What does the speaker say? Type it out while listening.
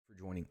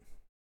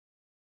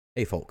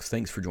Hey folks,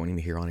 thanks for joining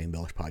me here on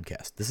Embellish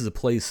Podcast. This is a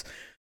place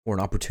or an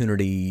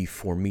opportunity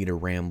for me to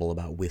ramble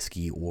about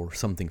whiskey or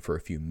something for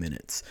a few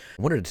minutes.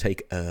 I wanted to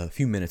take a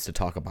few minutes to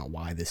talk about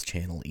why this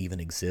channel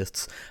even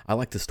exists. I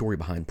like the story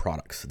behind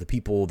products, the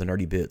people, the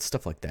nerdy bits,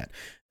 stuff like that.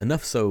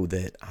 Enough so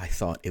that I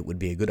thought it would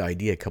be a good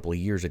idea a couple of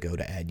years ago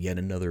to add yet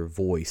another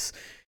voice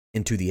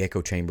into the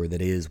echo chamber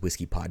that is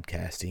whiskey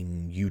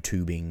podcasting,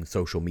 YouTubing,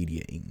 social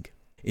mediaing.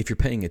 If you're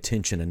paying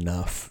attention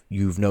enough,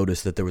 you've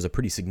noticed that there was a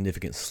pretty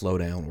significant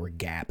slowdown or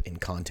gap in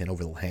content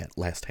over the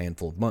last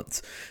handful of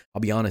months. I'll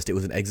be honest, it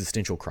was an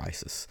existential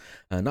crisis.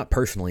 Not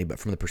personally, but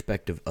from the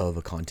perspective of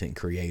a content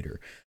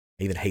creator.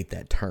 I even hate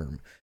that term.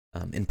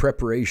 In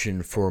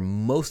preparation for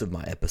most of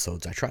my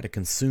episodes, I try to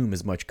consume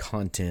as much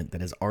content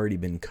that has already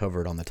been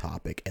covered on the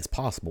topic as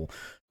possible, so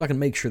I can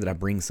make sure that I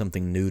bring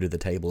something new to the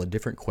table, a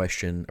different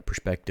question, a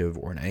perspective,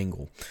 or an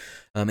angle.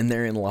 And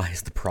therein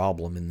lies the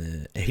problem. In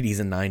the 80s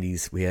and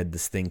 90s, we had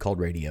this thing called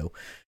radio,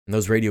 and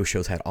those radio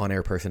shows had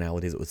on-air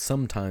personalities that would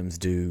sometimes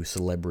do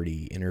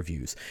celebrity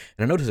interviews.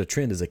 And I noticed a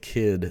trend as a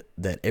kid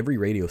that every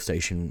radio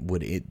station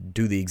would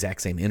do the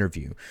exact same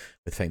interview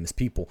with famous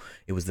people.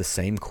 It was the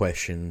same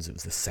questions, it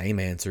was the same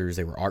answers,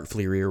 they were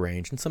artfully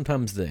rearranged, and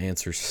sometimes the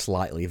answers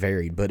slightly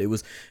varied, but it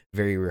was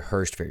very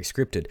rehearsed, very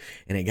scripted,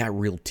 and it got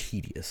real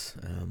tedious.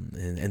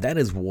 And that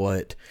is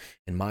what,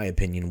 in my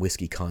opinion,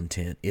 whiskey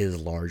content is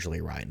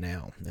largely right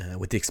now.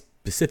 With the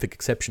specific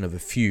exception of a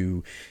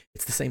few,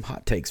 it's the same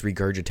hot takes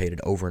regurgitated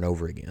over and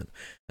over again.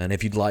 And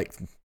if you'd like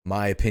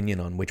my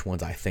opinion on which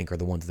ones I think are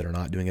the ones that are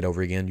not doing it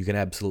over again, you can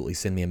absolutely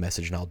send me a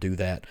message and I'll do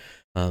that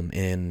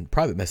in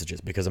private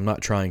messages, because I'm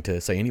not trying to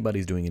say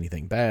anybody's doing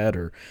anything bad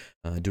or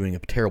doing a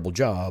terrible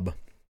job.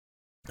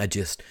 I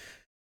just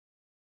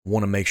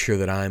want to make sure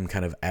that I'm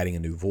kind of adding a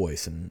new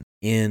voice. And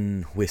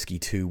in Whiskey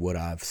 2, what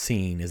I've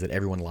seen is that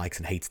everyone likes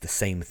and hates the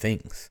same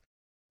things.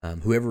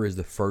 Whoever is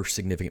the first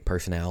significant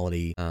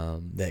personality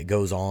that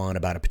goes on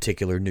about a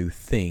particular new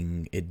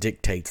thing, it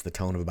dictates the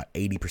tone of about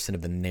 80%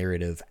 of the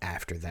narrative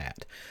after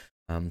that.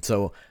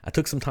 So I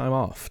took some time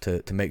off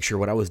to make sure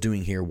what I was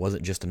doing here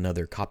wasn't just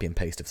another copy and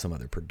paste of some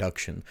other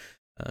production.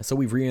 So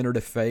we've re-entered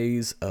a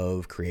phase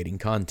of creating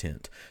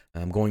content.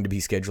 I'm going to be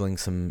scheduling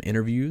some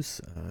interviews,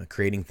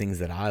 creating things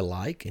that I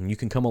like, and you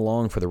can come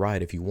along for the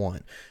ride if you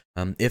want.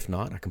 If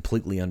not, I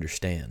completely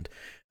understand.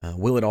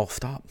 Will it all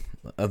stop?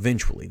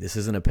 Eventually. This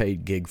isn't a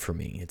paid gig for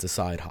me. It's a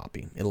side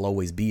hobby. It'll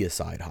always be a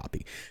side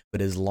hobby. But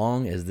as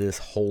long as this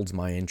holds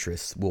my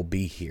interests, we'll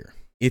be here.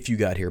 If you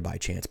got here by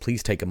chance,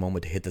 please take a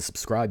moment to hit the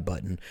subscribe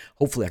button.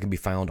 Hopefully I can be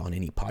found on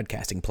any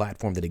podcasting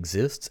platform that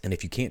exists. And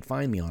if you can't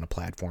find me on a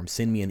platform,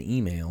 send me an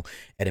email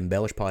at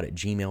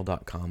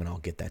embellishpod@gmail.com and I'll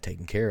get that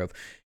taken care of.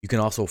 You can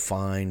also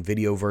find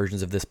video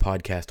versions of this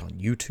podcast on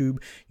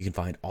YouTube. You can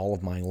find all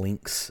of my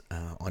links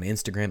on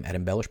Instagram at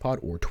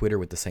embellishpod or Twitter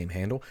with the same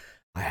handle.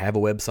 I have a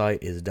website,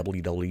 is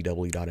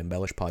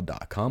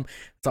www.embellishpod.com.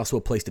 It's also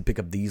a place to pick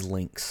up these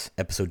links,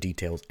 episode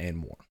details, and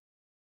more.